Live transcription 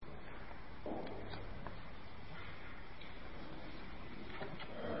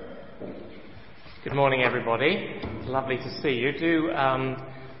Good morning, everybody. It's lovely to see you. Do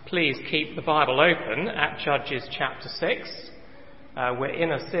please keep the Bible open at Judges chapter 6. We're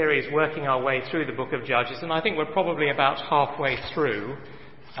in a series working our way through the book of Judges, and I think we're probably about halfway through.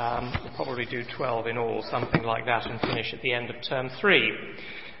 We'll probably do 12 in all, something like that, and finish at the end of term 3.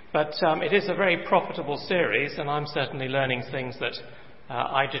 But it is a very profitable series, and I'm certainly learning things that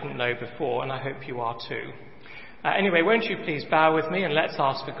I didn't know before, and I hope you are too. Anyway, won't you please bow with me and let's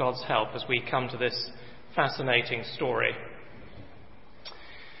ask for God's help as we come to this fascinating story.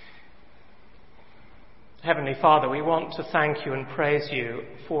 Heavenly Father, we want to thank you and praise you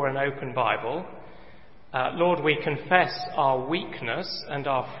for an open Bible. Lord, we confess our weakness and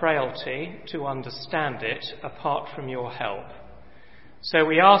our frailty to understand it apart from your help. So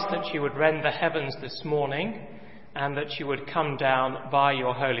we ask that you would rend the heavens this morning and that you would come down by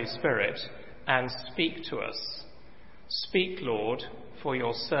your Holy Spirit and speak to us. Speak, Lord, for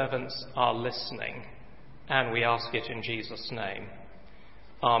your servants are listening, and we ask it in Jesus' name.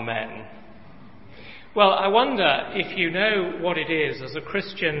 Amen. Well, I wonder if you know what it is as a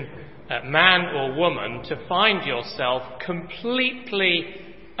Christian man or woman to find yourself completely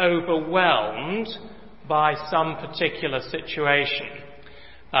overwhelmed by some particular situation.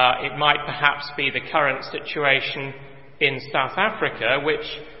 It might perhaps be the current situation in South Africa, which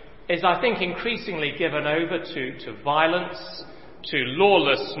is, I think, increasingly given over to violence, to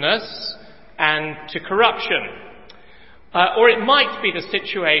lawlessness, and to corruption. Or it might be the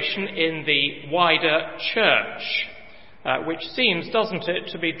situation in the wider church, which seems, doesn't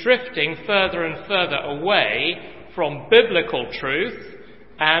it, to be drifting further and further away from biblical truth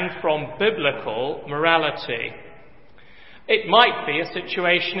and from biblical morality. It might be a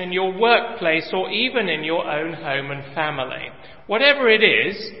situation in your workplace or even in your own home and family. Whatever it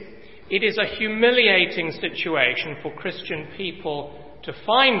is a humiliating situation for Christian people to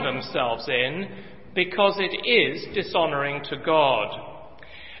find themselves in because it is dishonouring to God.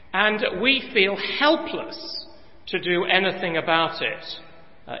 And we feel helpless to do anything about it,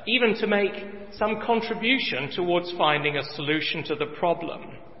 even to make some contribution towards finding a solution to the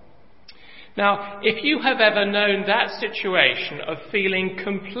problem. Now, if you have ever known that situation of feeling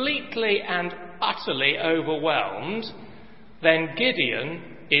completely and utterly overwhelmed, then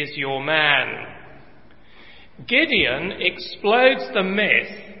Gideon is your man. Gideon explodes the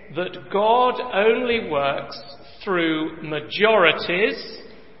myth that God only works through majorities,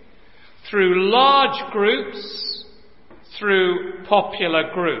 through large groups, through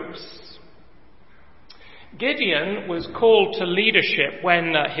popular groups. Gideon was called to leadership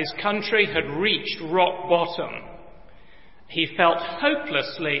when his country had reached rock bottom. He felt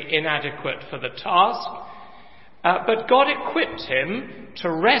hopelessly inadequate for the task, but God equipped him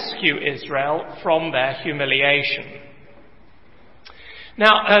to rescue Israel from their humiliation.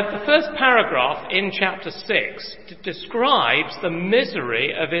 Now, the first paragraph in chapter 6 describes the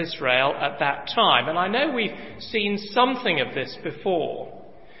misery of Israel at that time, and I know we've seen something of this before.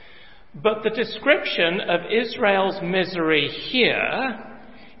 But the description of Israel's misery here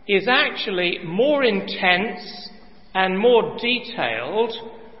is actually more intense and more detailed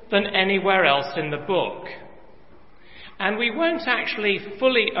than anywhere else in the book. And we won't actually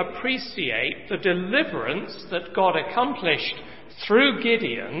fully appreciate the deliverance that God accomplished through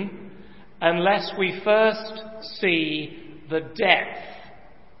Gideon unless we first see the depth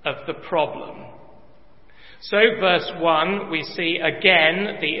of the problem. So, verse 1, we see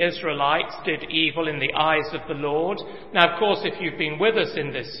again the Israelites did evil in the eyes of the Lord. Now, of course, if you've been with us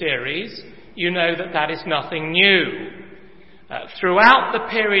in this series, you know that that is nothing new. Throughout the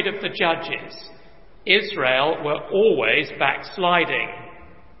period of the Judges, Israel were always backsliding.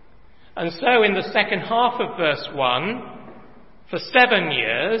 And so, in the second half of verse 1, for 7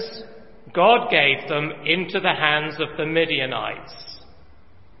 years, God gave them into the hands of the Midianites.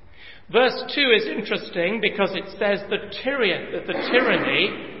 Verse 2 is interesting because it says that the tyranny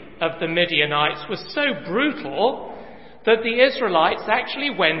of the Midianites was so brutal that the Israelites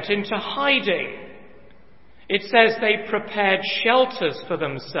actually went into hiding. It says they prepared shelters for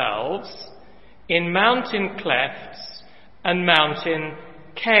themselves in mountain clefts and mountain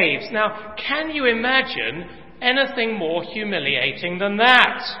caves. Now, can you imagine anything more humiliating than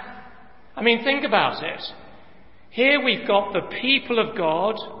that? I mean, think about it. Here we've got the people of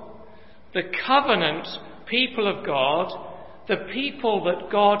God, the covenant people of God, the people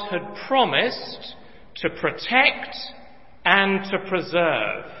that God had promised to protect and to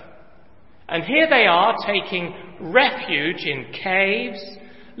preserve. And here they are taking refuge in caves,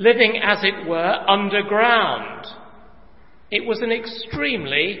 living as it were underground. It was an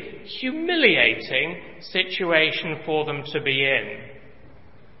extremely humiliating situation for them to be in.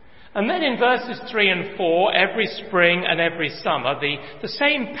 And then in verses 3 and 4, every spring and every summer, the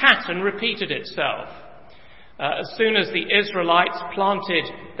same pattern repeated itself. As soon as the Israelites planted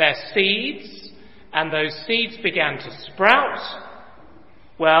their seeds, and those seeds began to sprout,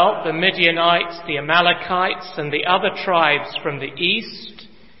 well, the Midianites, the Amalekites, and the other tribes from the east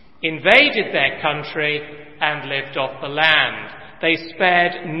invaded their country and lived off the land. They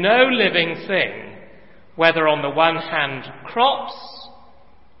spared no living thing, whether on the one hand crops,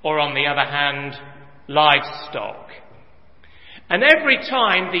 or on the other hand livestock. And every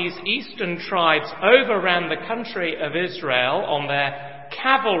time these eastern tribes overran the country of Israel on their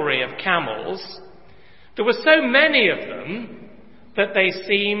cavalry of camels, there were so many of them that they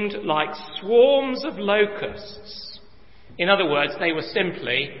seemed like swarms of locusts. In other words, they were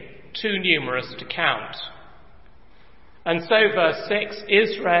simply too numerous to count. And so, verse 6,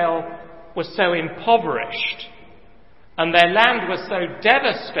 Israel was so impoverished, and their land was so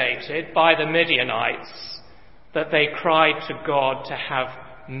devastated by the Midianites, that they cried to God to have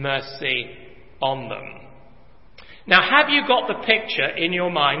mercy on them. Now, have you got the picture in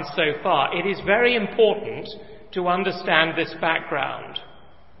your mind so far? It is very important to understand this background.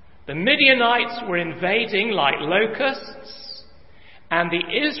 The Midianites were invading like locusts, and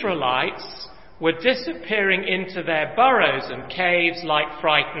the Israelites were disappearing into their burrows and caves like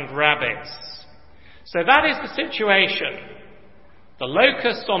frightened rabbits. So that is the situation. The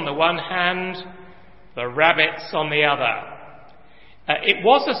locusts on the one hand, the rabbits on the other. It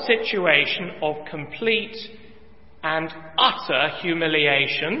was a situation of complete and utter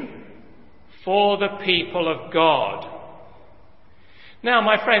humiliation for the people of God. Now,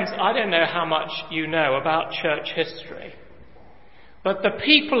 my friends, I don't know how much you know about church history, but the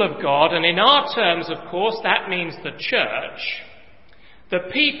people of God, and in our terms, of course, that means the church, the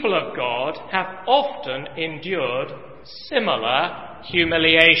people of God have often endured similar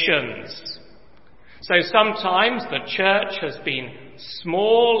humiliations. So sometimes the church has been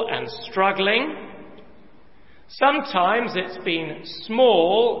small and struggling. Sometimes it's been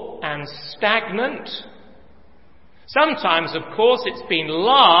small and stagnant. Sometimes, of course, it's been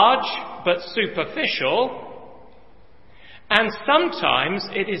large but superficial. And sometimes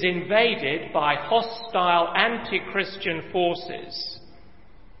it is invaded by hostile anti-Christian forces.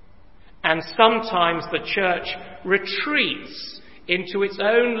 And sometimes the church retreats into its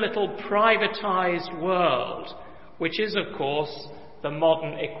own little privatized world, which is, of course, the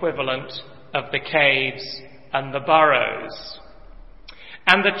modern equivalent of the caves and the burrows.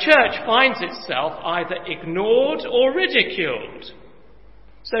 And the church finds itself either ignored or ridiculed.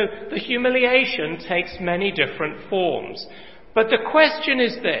 So the humiliation takes many different forms. But the question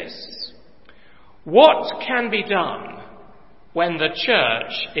is this: what can be done when the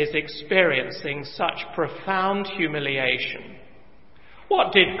church is experiencing such profound humiliation?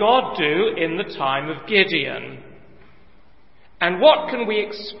 What did God do in the time of Gideon? And what can we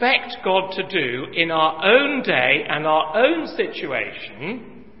expect God to do in our own day and our own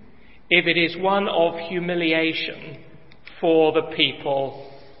situation if it is one of humiliation for the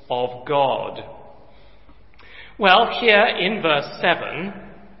people of God? Well, here in verse 7,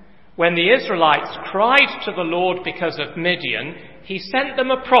 when the Israelites cried to the Lord because of Midian, he sent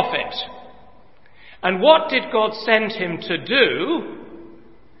them a prophet. And what did God send him to do?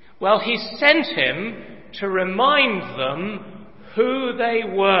 Well, he sent him to remind them who they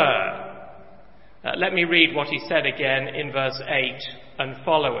were. Let me read what he said again in verse 8 and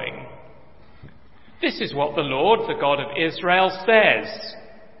following. This is what the Lord, the God of Israel, says.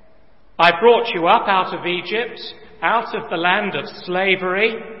 I brought you up out of Egypt, out of the land of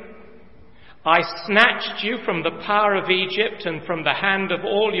slavery. I snatched you from the power of Egypt and from the hand of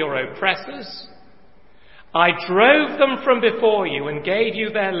all your oppressors. I drove them from before you and gave you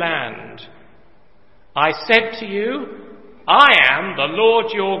their land. I said to you, I am the Lord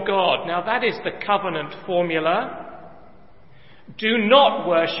your God. Now that is the covenant formula. Do not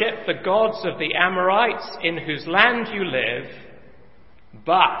worship the gods of the Amorites in whose land you live,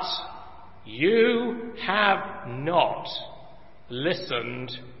 but you have not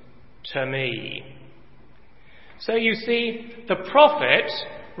listened to me. So you see, the prophet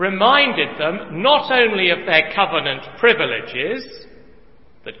reminded them not only of their covenant privileges,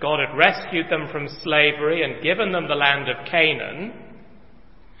 that God had rescued them from slavery and given them the land of Canaan,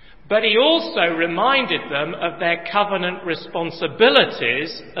 but he also reminded them of their covenant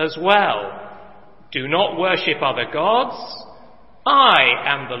responsibilities as well. Do not worship other gods. I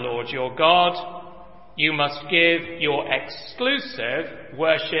am the Lord your God. You must give your exclusive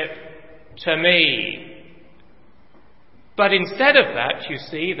worship to me. But instead of that, you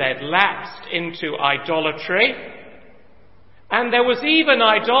see, they'd lapsed into idolatry, And there was even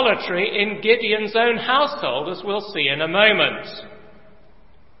idolatry in Gideon's own household, as we'll see in a moment.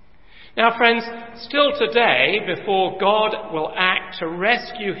 Now, friends, still today, before God will act to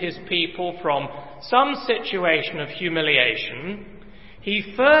rescue his people from some situation of humiliation,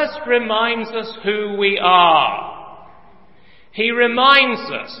 he first reminds us who we are. He reminds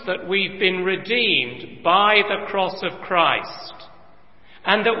us that we've been redeemed by the cross of Christ,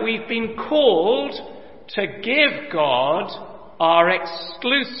 and that we've been called to give God our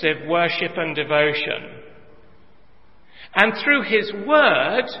exclusive worship and devotion. And through his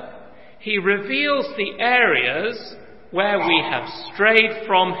word, he reveals the areas where we have strayed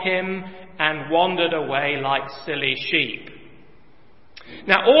from him and wandered away like silly sheep.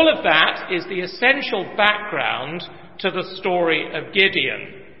 Now, all of that is the essential background to the story of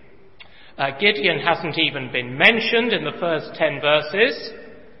Gideon. Gideon hasn't even been mentioned in the first 10 verses,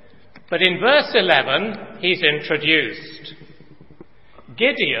 but in verse 11 he's introduced.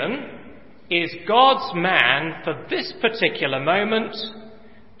 Gideon is God's man for this particular moment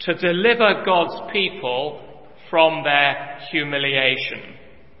to deliver God's people from their humiliation.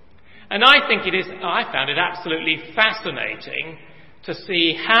 And I found it absolutely fascinating to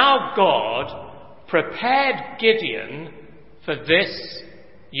see how God prepared Gideon for this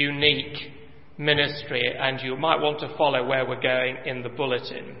unique ministry, and you might want to follow where we're going in the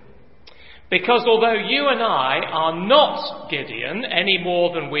bulletin. Because although you and I are not Gideon any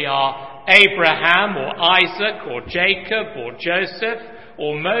more than we are Abraham or Isaac or Jacob or Joseph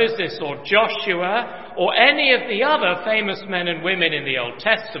or Moses or Joshua or any of the other famous men and women in the Old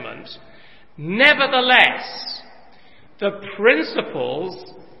Testament, nevertheless, the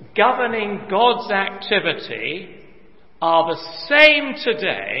principles governing God's activity are the same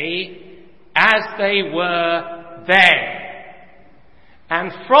today as they were then.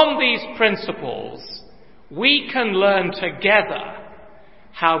 And from these principles, we can learn together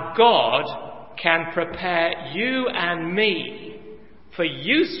how God can prepare you and me for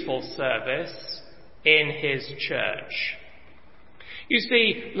useful service in his church. You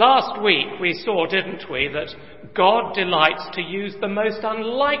see, last week we saw, didn't we, that God delights to use the most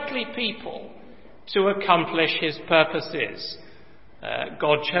unlikely people to accomplish his purposes.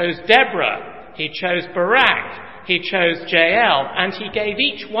 God chose Deborah, he chose Barak, he chose Jael, and he gave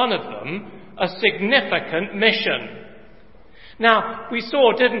each one of them a significant mission. Now, we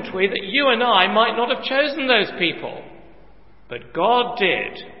saw, didn't we, that you and I might not have chosen those people, but God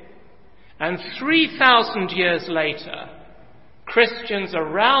did. And 3,000 years later, Christians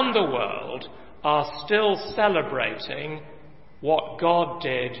around the world are still celebrating what God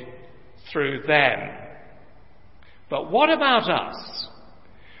did through them. But what about us?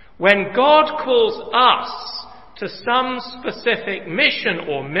 When God calls us to some specific mission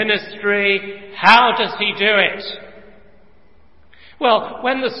or ministry, how does he do it? Well,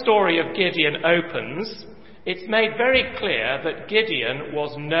 when the story of Gideon opens, it's made very clear that Gideon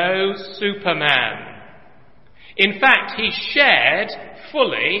was no Superman. In fact, he shared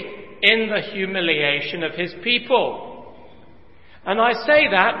fully in the humiliation of his people. And I say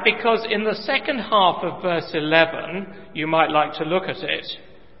that because in the second half of verse 11, you might like to look at it,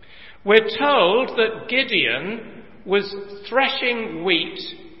 we're told that Gideon was threshing wheat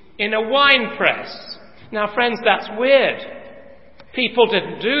in a wine press. Now, friends, that's weird. People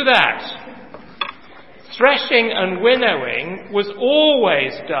didn't do that. Threshing and winnowing was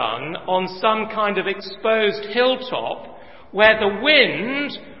always done on some kind of exposed hilltop where the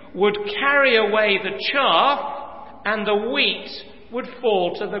wind would carry away the chaff and the wheat would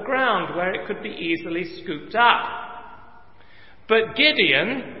fall to the ground where it could be easily scooped up. But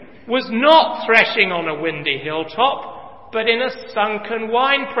Gideon was not threshing on a windy hilltop, but in a sunken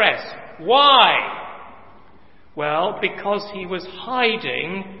wine press. Why? Well, because he was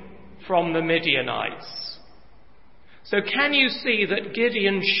hiding from the Midianites. So can you see that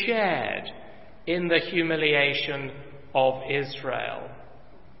Gideon shared in the humiliation of Israel?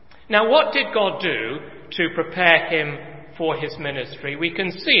 Now, what did God do to prepare him for his ministry? We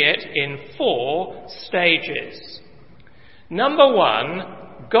can see it in 4 stages. Number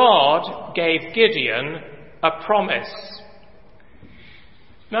 1, God gave Gideon a promise.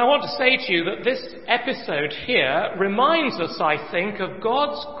 Now, I want to say to you that this episode here reminds us, I think, of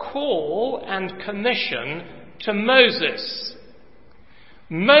God's call and commission to Moses.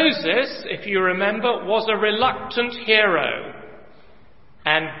 Moses, if you remember, was a reluctant hero,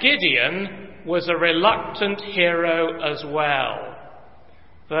 and Gideon was a reluctant hero as well.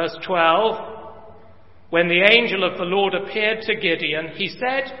 Verse 12, when the angel of the Lord appeared to Gideon, he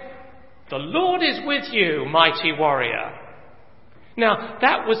said, "The Lord is with you, mighty warrior." Now,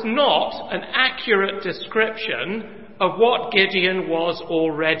 that was not an accurate description of what Gideon was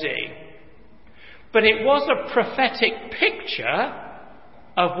already, but it was a prophetic picture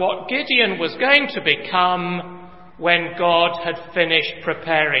of what Gideon was going to become when God had finished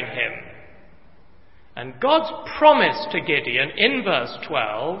preparing him. And God's promise to Gideon in verse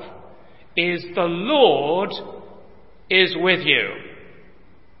 12 is, the Lord is with you.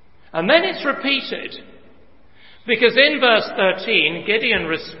 And then it's repeated, because in verse 13, Gideon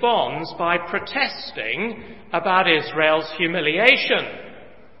responds by protesting about Israel's humiliation.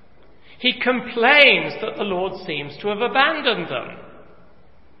 He complains that the Lord seems to have abandoned them.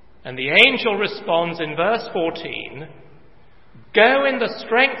 And the angel responds in verse 14, "Go in the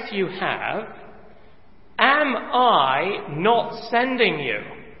strength you have. Am I not sending you?"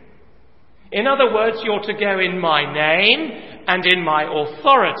 In other words, you're to go in my name and in my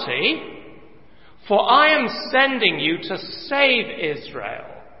authority, for I am sending you to save Israel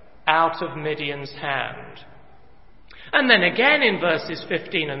out of Midian's hand. And then again in verses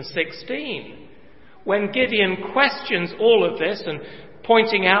 15 and 16, when Gideon questions all of this and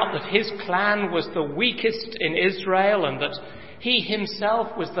pointing out that his clan was the weakest in Israel and that he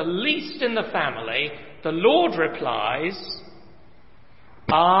himself was the least in the family, the Lord replies,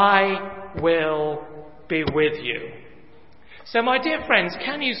 "I will be with you." So, my dear friends,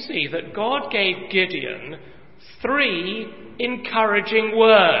 can you see that God gave Gideon 3 encouraging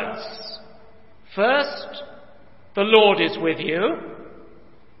words? First, the Lord is with you.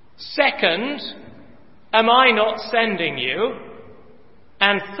 Second, am I not sending you?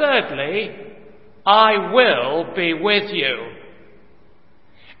 And thirdly, I will be with you.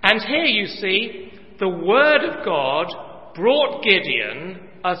 And here you see, the word of God brought Gideon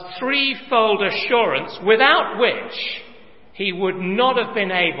a 3-fold assurance without which he would not have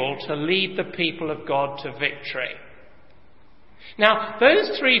been able to lead the people of God to victory. Now,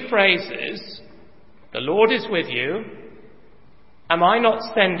 those 3 phrases, the Lord is with you, am I not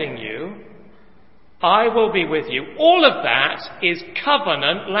sending you, I will be with you, all of that is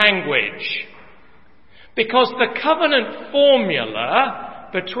covenant language. Because the covenant formula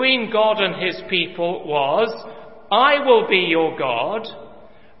between God and his people was, I will be your God,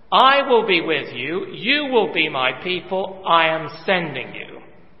 I will be with you, you will be my people, I am sending you.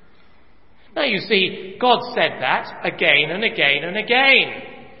 Now you see, God said that again and again and again.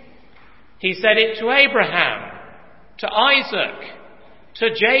 He said it to Abraham, to Isaac, to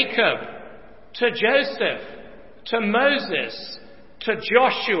Jacob, to Joseph, to Moses, to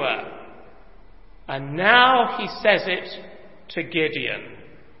Joshua, and now he says it to Gideon.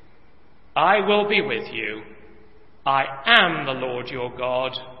 I will be with you. I am the Lord your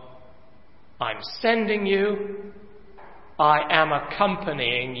God. I'm sending you. I am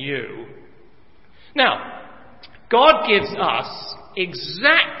accompanying you. Now, God gives us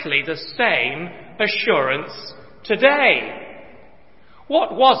exactly the same assurance today.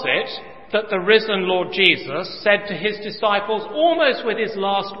 What was it that the risen Lord Jesus said to his disciples almost with his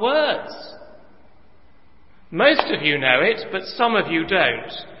last words? Most of you know it, but some of you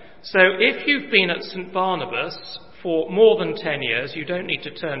don't. So if you've been at St. Barnabas for more than 10 years, you don't need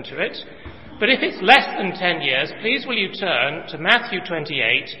to turn to it. But if it's less than 10 years, please will you turn to Matthew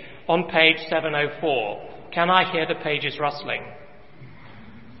 28 on page 704. Can I hear the pages rustling?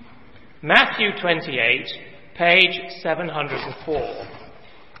 Matthew 28, page 704.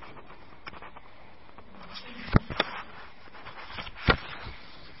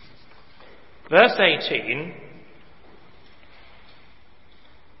 Verse 18.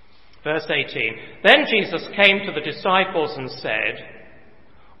 Then Jesus came to the disciples and said,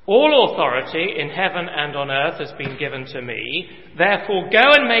 all authority in heaven and on earth has been given to me. Therefore go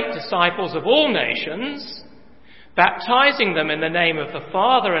and make disciples of all nations, baptizing them in the name of the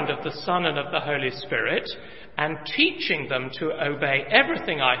Father and of the Son and of the Holy Spirit, and teaching them to obey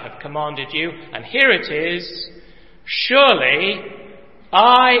everything I have commanded you. And here it is, surely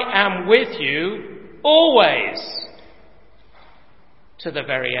I am with you always to the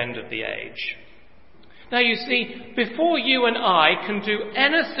very end of the age. Now you see, before you and I can do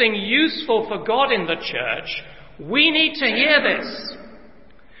anything useful for God in the church, we need to hear this.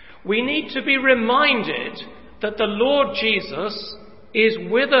 We need to be reminded that the Lord Jesus is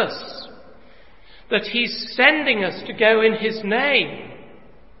with us, that he's sending us to go in his name.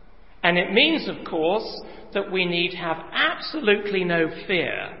 And it means, of course, that we need have absolutely no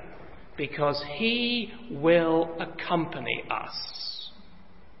fear, because he will accompany us.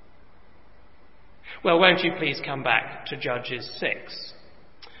 Well, won't you please come back to Judges 6?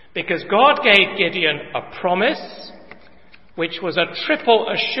 Because God gave Gideon a promise, which was a triple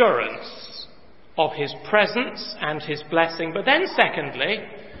assurance of his presence and his blessing. But then secondly,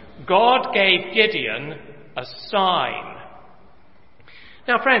 God gave Gideon a sign.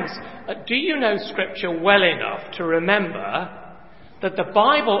 Now friends, do you know Scripture well enough to remember that the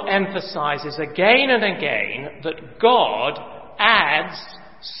Bible emphasizes again and again that God adds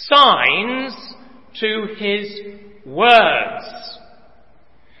signs to his words?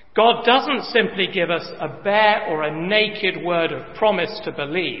 God doesn't simply give us a bare or a naked word of promise to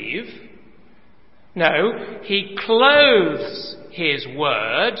believe. No, he clothes his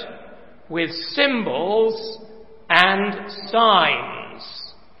word with symbols and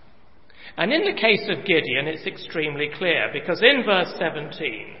signs. And in the case of Gideon, it's extremely clear, because in verse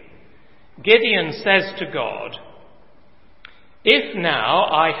 17, Gideon says to God, "If now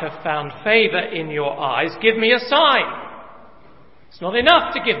I have found favour in your eyes, give me a sign." It's not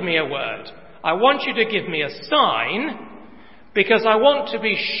enough to give me a word. I want you to give me a sign, because I want to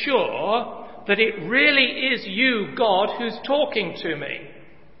be sure that it really is you, God, who's talking to me.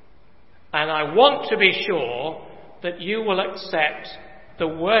 And I want to be sure that you will accept the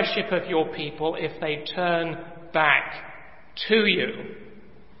worship of your people if they turn back to you.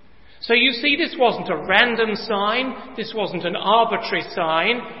 So you see, this wasn't a random sign. This wasn't an arbitrary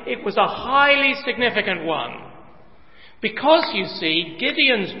sign. It was a highly significant one. Because, you see,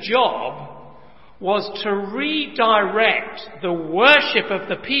 Gideon's job was to redirect the worship of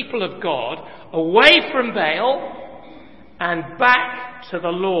the people of God away from Baal and back to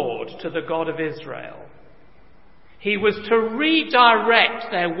the Lord, to the God of Israel. He was to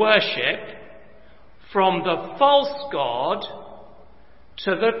redirect their worship from the false God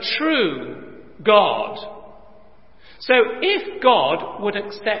to the true God. So if God would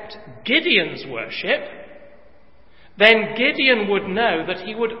accept Gideon's worship, then Gideon would know that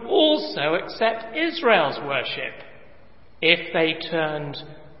he would also accept Israel's worship if they turned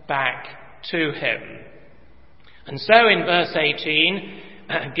back to him. And so in verse 18,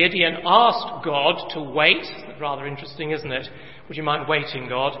 Gideon asked God to wait. Rather interesting, isn't it? Would you mind waiting,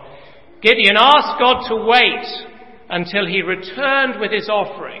 God? Gideon asked God to wait until he returned with his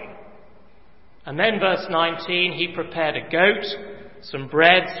offering. And then verse 19, he prepared a goat, some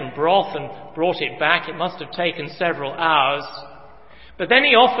bread, some broth, and brought it back. It must have taken several hours. But then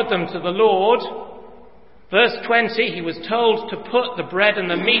he offered them to the Lord. Verse 20, he was told to put the bread and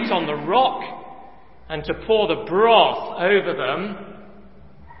the meat on the rock and to pour the broth over them.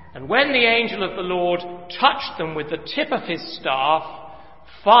 And when the angel of the Lord touched them with the tip of his staff,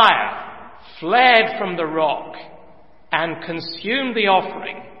 fire flared from the rock and consumed the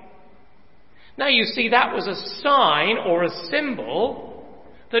offering. Now you see, that was a sign or a symbol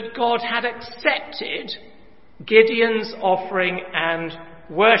that God had accepted Gideon's offering and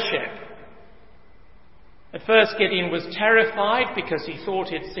worship. At first Gideon was terrified because he thought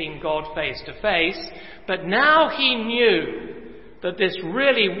he'd seen God face to face, but now he knew that this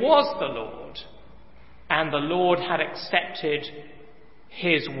really was the Lord, and the Lord had accepted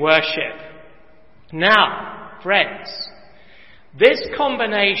his worship. Now, friends, this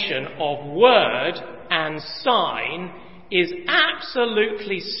combination of word and sign is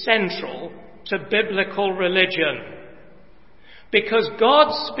absolutely central to biblical religion, because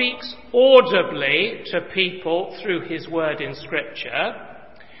God speaks audibly to people through his word in Scripture,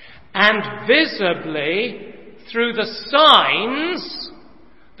 and visibly through the signs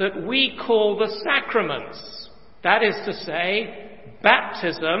that we call the sacraments. That is to say,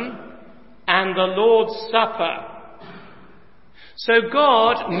 baptism and the Lord's Supper. So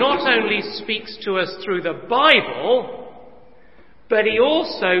God not only speaks to us through the Bible, but he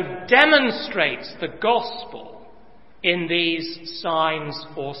also demonstrates the gospel in these signs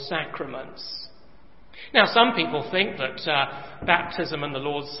or sacraments. Now, some people think that baptism and the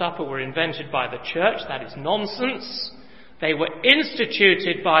Lord's Supper were invented by the church. That is nonsense. They were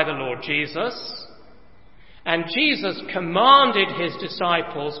instituted by the Lord Jesus. And Jesus commanded his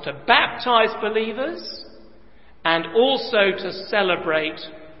disciples to baptize believers and also to celebrate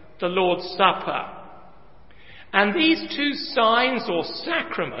the Lord's Supper. And these two signs or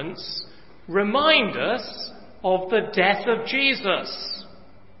sacraments remind us of the death of Jesus.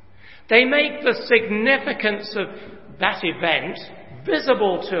 They make the significance of that event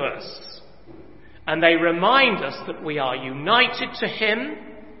visible to us. And they remind us that we are united to him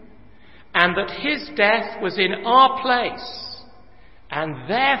and that his death was in our place. And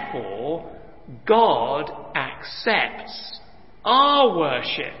therefore, God accepts our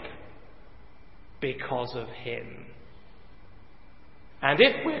worship because of him. And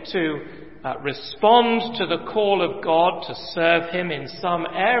if we're to respond to the call of God to serve him in some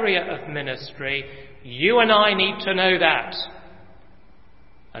area of ministry, you and I need to know that.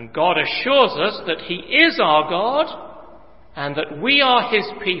 And God assures us that he is our God and that we are his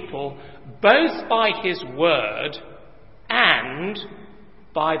people both by his word and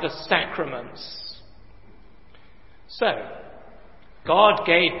by the sacraments. So, God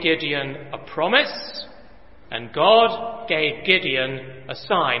gave Gideon a promise and God gave Gideon a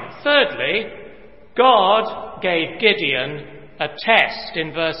sign. Thirdly, God gave Gideon a test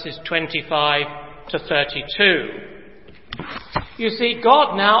in verses 25 to 32. You see,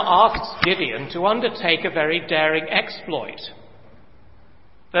 God now asks Gideon to undertake a very daring exploit.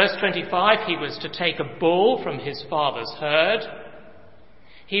 Verse 25, he was to take a bull from his father's herd.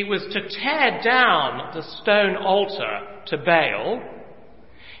 He was to tear down the stone altar to Baal.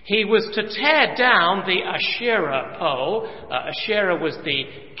 He was to tear down the Asherah pole. Asherah was the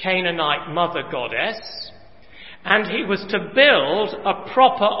Canaanite mother goddess. And he was to build a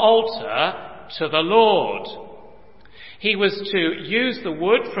proper altar to the Lord. He was to use the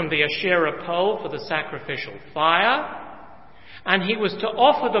wood from the Asherah pole for the sacrificial fire. And he was to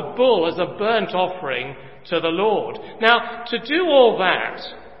offer the bull as a burnt offering to the Lord. Now, to do all that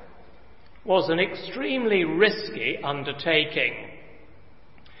was an extremely risky undertaking.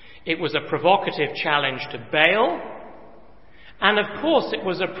 It was a provocative challenge to Baal, and of course it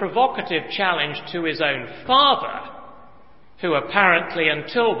was a provocative challenge to his own father, who apparently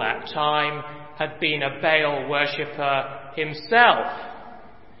until that time had been a Baal worshipper himself.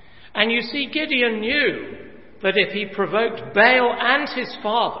 And you see, Gideon knew that if he provoked Baal and his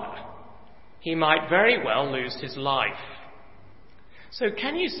father, he might very well lose his life. So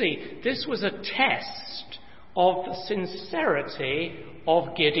can you see, this was a test of the sincerity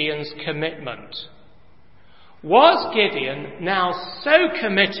of Gideon's commitment. Was Gideon now so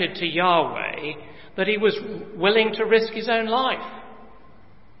committed to Yahweh that he was willing to risk his own life?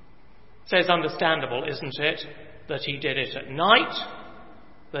 So it's understandable, isn't it, that he did it at night,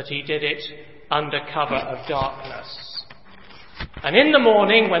 that he did it under cover of darkness. And in the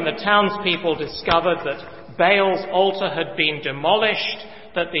morning, when the townspeople discovered that Baal's altar had been demolished,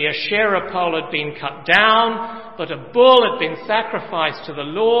 that the Asherah pole had been cut down, that a bull had been sacrificed to the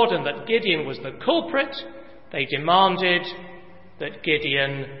Lord, and that Gideon was the culprit, they demanded that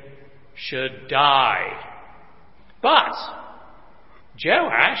Gideon should die. But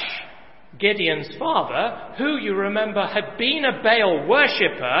Joash, Gideon's father, who you remember had been a Baal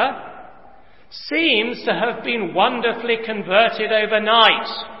worshipper, seems to have been wonderfully converted overnight.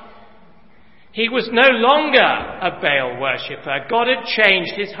 He was no longer a Baal worshipper. God had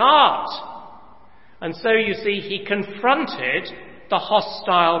changed his heart. And so you see, he confronted the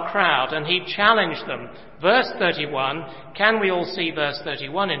hostile crowd and he challenged them. Verse 31, can we all see verse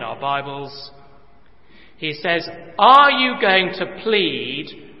 31 in our Bibles? He says, are you going to plead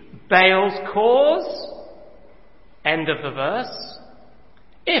Baal's cause? End of the verse.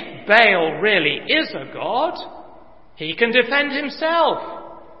 If Baal really is a god, he can defend himself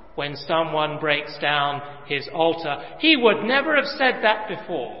when someone breaks down his altar. He would never have said that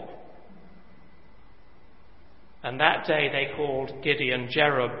before. And that day they called Gideon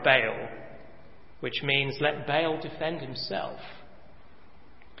Jerubbaal, which means let Baal defend himself.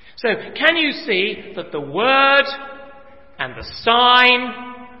 So can you see that the word and the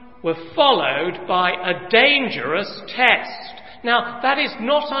sign were followed by a dangerous test? Now, that is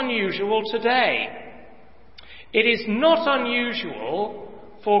not unusual today. It is not unusual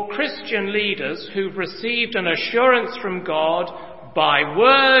for Christian leaders who've received an assurance from God by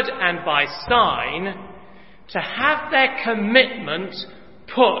word and by sign to have their commitment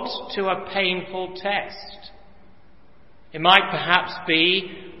put to a painful test. It might perhaps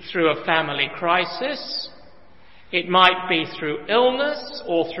be through a family crisis. It might be through illness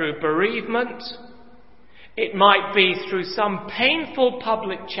or through bereavement. It might be through some painful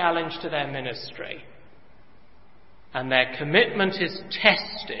public challenge to their ministry. And their commitment is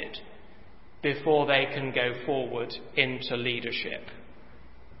tested before they can go forward into leadership.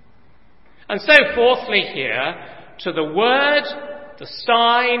 And so fourthly here, to the word, the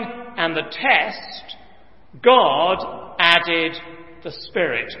sign and the test, God added the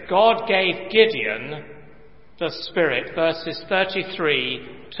Spirit. God gave Gideon the Spirit, verses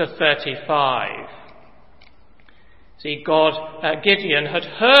 33 to 35. See, Gideon had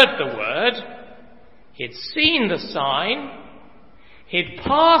heard the word, he'd seen the sign, he'd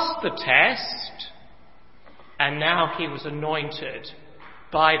passed the test, and now he was anointed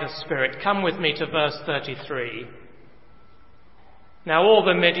by the Spirit. Come with me to verse 33. Now all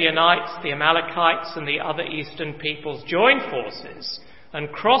the Midianites, the Amalekites, and the other eastern peoples joined forces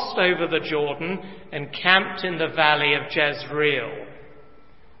and crossed over the Jordan and camped in the valley of Jezreel.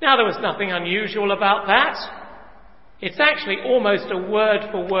 Now there was nothing unusual about that. It's actually almost a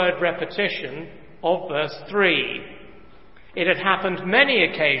word-for-word repetition of verse 3. It had happened many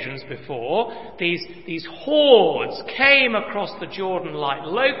occasions before. These hordes came across the Jordan like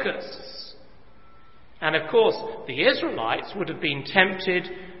locusts. And of course, the Israelites would have been tempted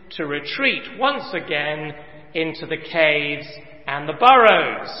to retreat once again into the caves and the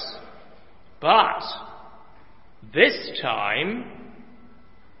burrows. But this time,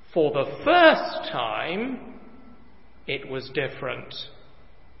 for the first time, it was different.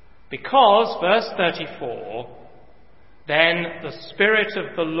 Because, verse 34, then the Spirit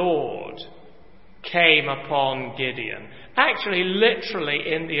of the Lord came upon Gideon. Actually,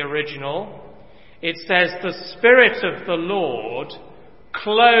 literally in the original, it says the Spirit of the Lord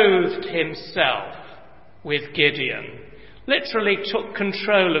clothed himself with Gideon. Literally took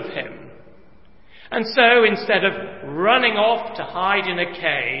control of him. And so, instead of running off to hide in a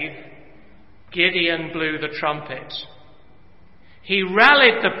cave, Gideon blew the trumpet. He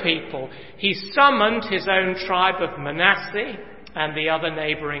rallied the people. He summoned his own tribe of Manasseh and the other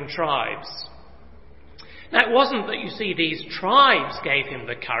neighbouring tribes. Now, it wasn't that, you see, these tribes gave him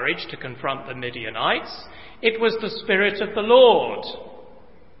the courage to confront the Midianites. It was the Spirit of the Lord.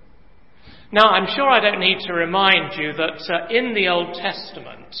 Now, I'm sure I don't need to remind you that in the Old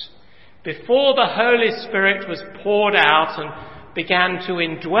Testament, before the Holy Spirit was poured out and began to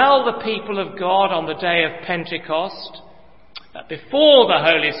indwell the people of God on the day of Pentecost, before the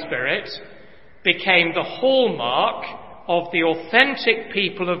Holy Spirit became the hallmark of the authentic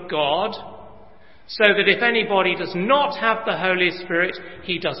people of God, so that if anybody does not have the Holy Spirit,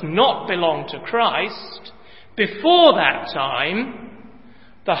 he does not belong to Christ. Before that time,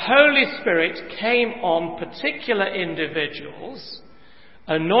 the Holy Spirit came on particular individuals,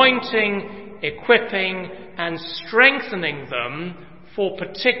 anointing, equipping, and strengthening them for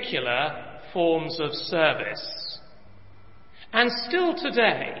particular forms of service. And still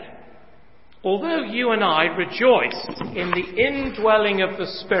today, although you and I rejoice in the indwelling of the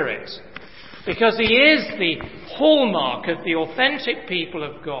Spirit, because he is the hallmark of the authentic people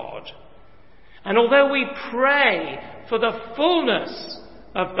of God, and although we pray for the fullness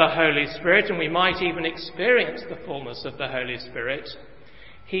of the Holy Spirit, and we might even experience the fullness of the Holy Spirit,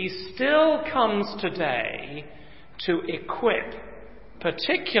 he still comes today to equip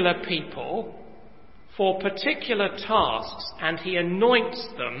particular people for particular tasks, and he anoints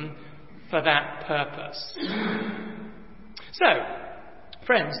them for that purpose. So,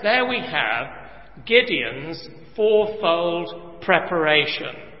 friends, there we have Gideon's fourfold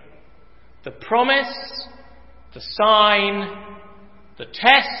preparation. The promise, the sign, the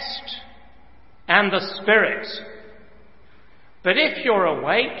test, and the Spirit. But if you're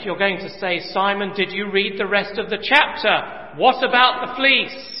awake, you're going to say, Simon, did you read the rest of the chapter? What about the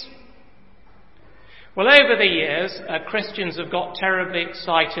fleece? Well, over the years, Christians have got terribly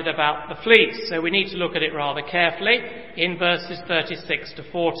excited about the fleece, so we need to look at it rather carefully in verses 36 to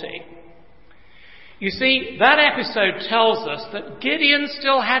 40. You see, that episode tells us that Gideon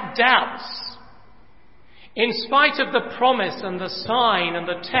still had doubts. In spite of the promise and the sign and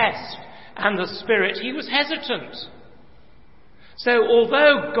the test and the Spirit, he was hesitant. So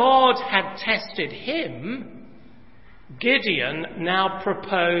although God had tested him, Gideon now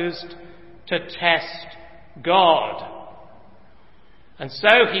proposed to test God. And so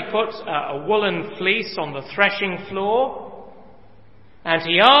he put a woolen fleece on the threshing floor, and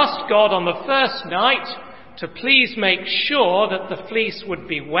he asked God on the first night to please make sure that the fleece would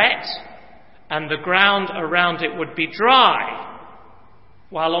be wet and the ground around it would be dry.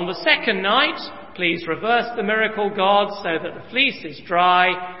 While on the second night, please reverse the miracle, God, so that the fleece is dry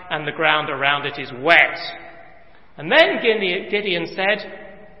and the ground around it is wet. And then Gideon said,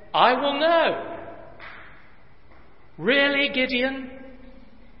 I will know. Really, Gideon?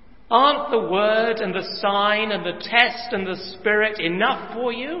 Aren't the word and the sign and the test and the Spirit enough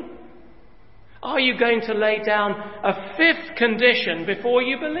for you? Are you going to lay down a fifth condition before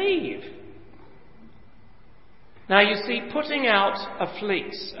you believe? Now, you see, putting out a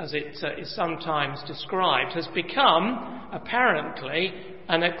fleece, as it is sometimes described, has become, apparently,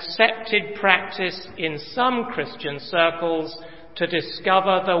 an accepted practice in some Christian circles to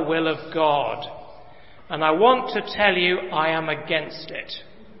discover the will of God. And I want to tell you, I am against it.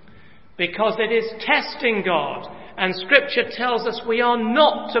 Because it is testing God, and Scripture tells us we are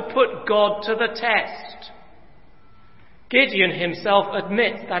not to put God to the test. Gideon himself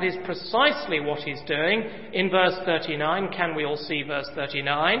admits that is precisely what he's doing in verse 39. Can we all see verse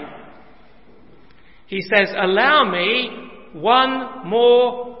 39? He says, allow me one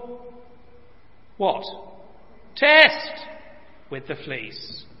more, what? Test with the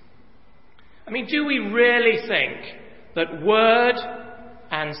fleece. I mean, do we really think that word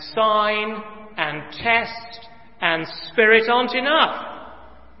and sign and test and spirit aren't enough,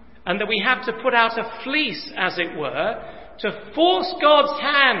 and that we have to put out a fleece, as it were, to force God's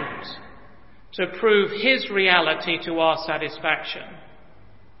hand to prove his reality to our satisfaction.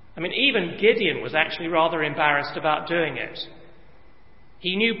 I mean, even Gideon was actually rather embarrassed about doing it.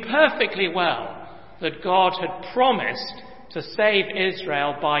 He knew perfectly well that God had promised to save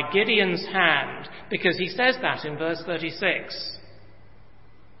Israel by Gideon's hand, because he says that in verse 36.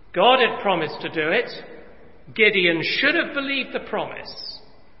 God had promised to do it. Gideon should have believed the promise.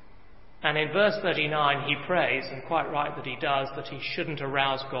 And in verse 39 he prays, and quite right that he does, that he shouldn't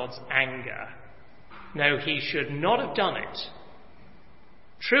arouse God's anger. No, he should not have done it.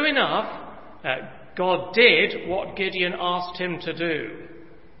 True enough, God did what Gideon asked him to do.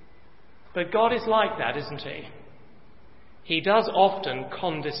 But God is like that, isn't he? He does often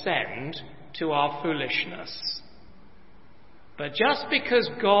condescend to our foolishness. But just because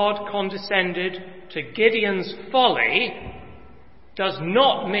God condescended to Gideon's folly does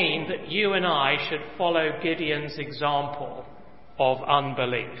not mean that you and I should follow Gideon's example of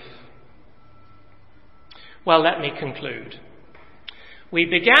unbelief. Well, let me conclude. We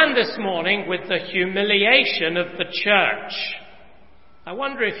began this morning with the humiliation of the church. I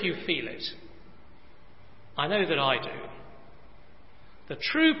wonder if you feel it. I know that I do. The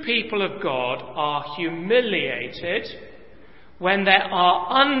true people of God are humiliated when there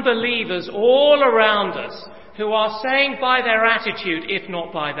are unbelievers all around us who are saying by their attitude, if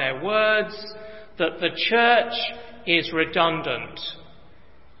not by their words, that the church is redundant.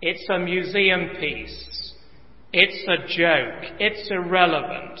 It's a museum piece. It's a joke. It's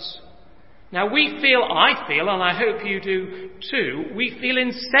irrelevant. Now I feel, and I hope you do too, we feel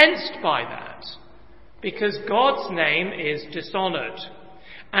incensed by that, because God's name is dishonoured.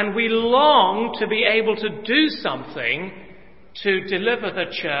 And we long to be able to do something to deliver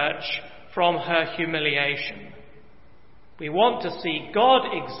the church from her humiliation. We want to see God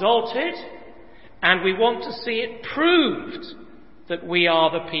exalted, and we want to see it proved that we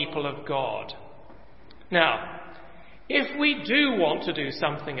are the people of God. Now, if we do want to do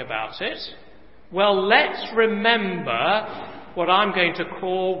something about it, well, let's remember what I'm going to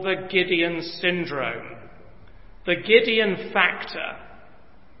call the Gideon syndrome, the Gideon factor.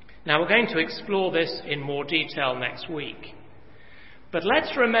 Now, we're going to explore this in more detail next week. But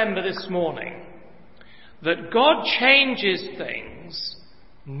let's remember this morning that God changes things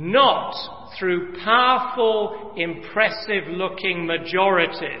not through powerful, impressive-looking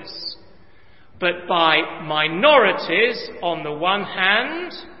majorities, but by minorities on the one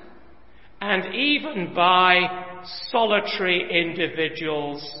hand, and even by solitary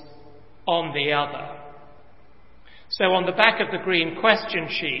individuals on the other. So on the back of the green question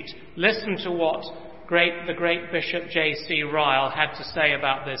sheet, listen to what the great Bishop J.C. Ryle had to say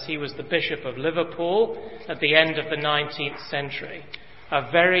about this. He was the Bishop of Liverpool at the end of the 19th century.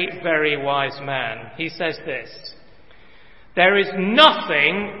 A very, very wise man. He says this: "There is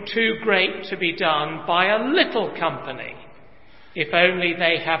nothing too great to be done by a little company, if only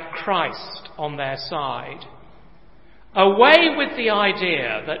they have Christ on their side. Away with the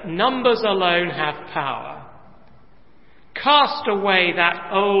idea that numbers alone have power. Cast away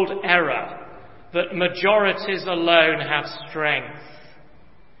that old error that majorities alone have strength.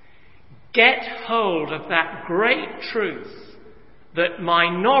 Get hold of that great truth that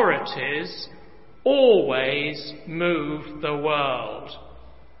minorities always move the world.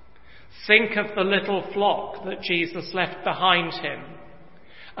 Think of the little flock that Jesus left behind him,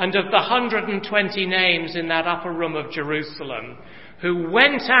 and of the 120 names in that upper room of Jerusalem who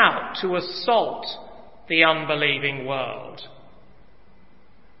went out to assault the unbelieving world.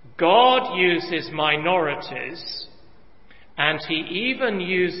 God uses minorities, and he even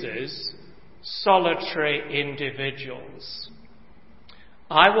uses solitary individuals.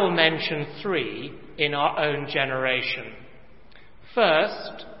 I will mention 3 in our own generation.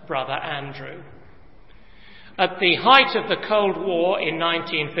 First, Brother Andrew. At the height of the Cold War in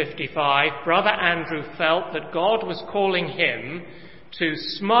 1955, Brother Andrew felt that God was calling him to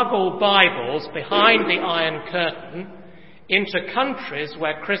smuggle Bibles behind the Iron Curtain into countries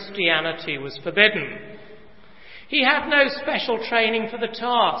where Christianity was forbidden. He had no special training for the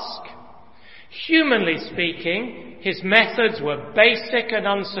task. Humanly speaking, his methods were basic and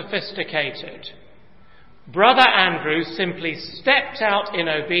unsophisticated. Brother Andrew simply stepped out in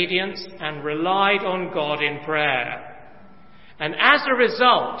obedience and relied on God in prayer. And as a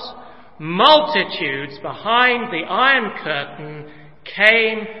result, multitudes behind the Iron Curtain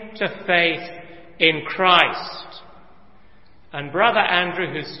came to faith in Christ. And Brother Andrew,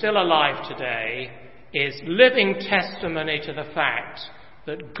 who's still alive today, is living testimony to the fact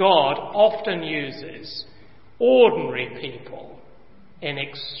that God often uses ordinary people in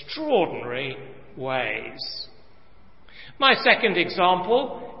extraordinary ways. My second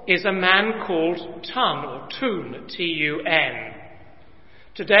example is a man called Tun, T-U-N.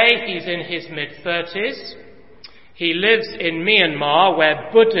 Today he's in his mid-30s. He lives in Myanmar, where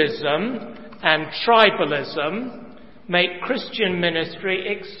Buddhism and tribalism make Christian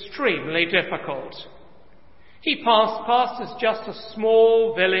ministry extremely difficult. He pastors just a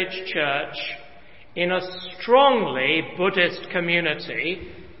small village church in a strongly Buddhist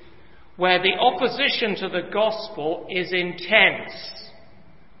community where the opposition to the gospel is intense.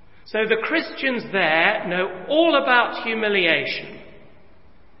 So the Christians there know all about humiliation.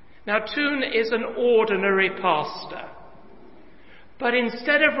 Now, Tun is an ordinary pastor, but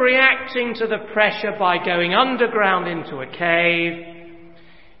instead of reacting to the pressure by going underground into a cave,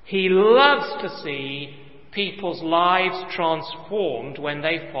 he loves to see people's lives transformed when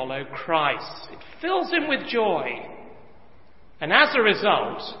they follow Christ. It fills him with joy. And as a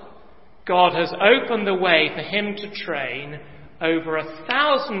result, God has opened the way for him to train over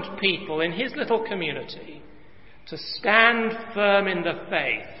 1,000 people in his little community to stand firm in the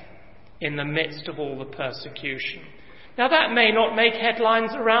faith in the midst of all the persecution. Now, that may not make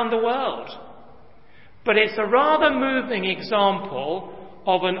headlines around the world, but it's a rather moving example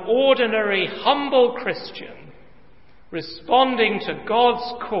of an ordinary, humble Christian responding to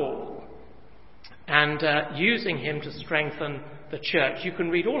God's call and using him to strengthen the church. You can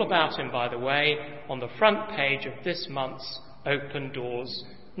read all about him, by the way, on the front page of this month's Open Doors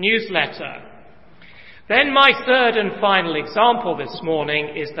newsletter. Then my third and final example this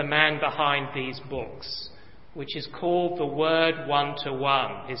morning is the man behind these books, which is called The Word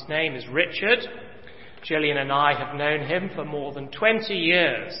One-to-One. His name is Richard. Gillian and I have known him for more than 20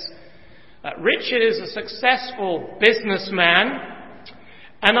 years. Richard is a successful businessman,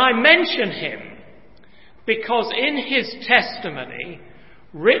 and I mention him because in his testimony,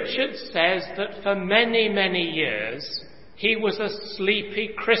 Richard says that for many, many years, he was a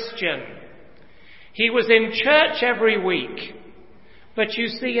sleepy Christian. He was in church every week, but you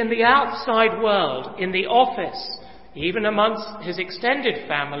see, in the outside world, in the office, even amongst his extended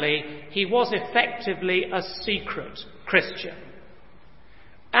family, he was effectively a secret Christian.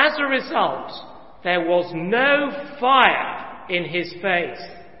 As a result, there was no fire in his faith.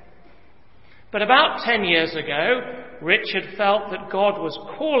 But about 10 years ago, Richard felt that God was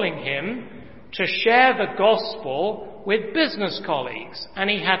calling him to share the gospel with business colleagues, and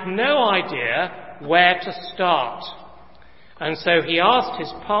he had no idea where to start. And so he asked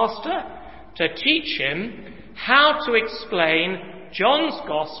his pastor to teach him how to explain John's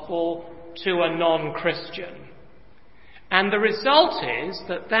gospel to a non-Christian. And the result is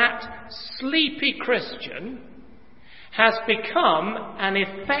that sleepy Christian has become an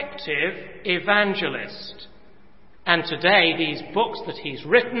effective evangelist. And today these books that he's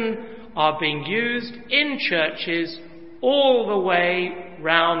written are being used in churches all the way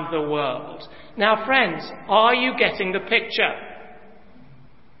round the world. Now, friends, are you getting the picture?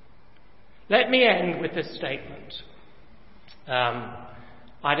 Let me end with this statement.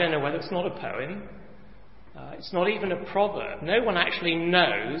 I don't know whether it's not a poem. It's not even a proverb. No one actually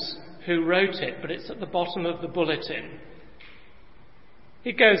knows who wrote it, but it's at the bottom of the bulletin.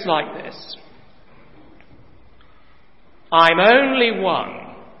 It goes like this. I'm only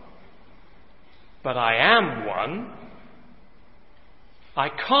one, but I am one. I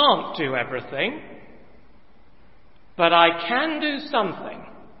can't do everything, but I can do something.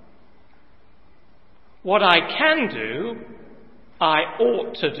 What I can do, I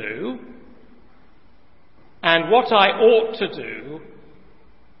ought to do, and what I ought to do,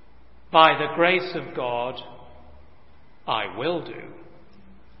 by the grace of God, I will do.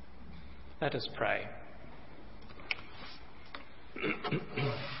 Let us pray.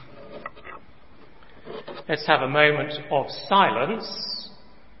 Let's have a moment of silence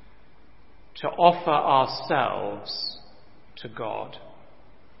to offer ourselves to God.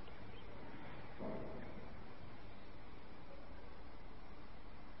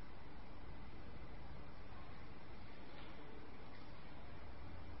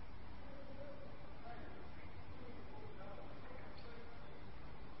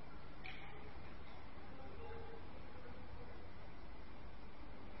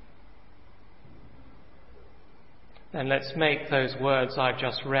 And let's make those words I've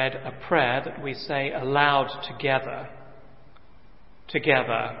just read a prayer that we say aloud together.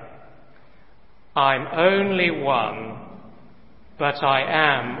 Together. I'm only one, but I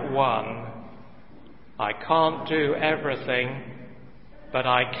am one. I can't do everything, but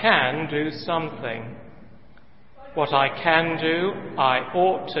I can do something. What I can do, I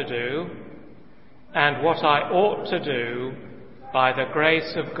ought to do, and what I ought to do, by the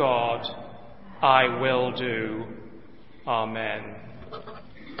grace of God, I will do. Amen.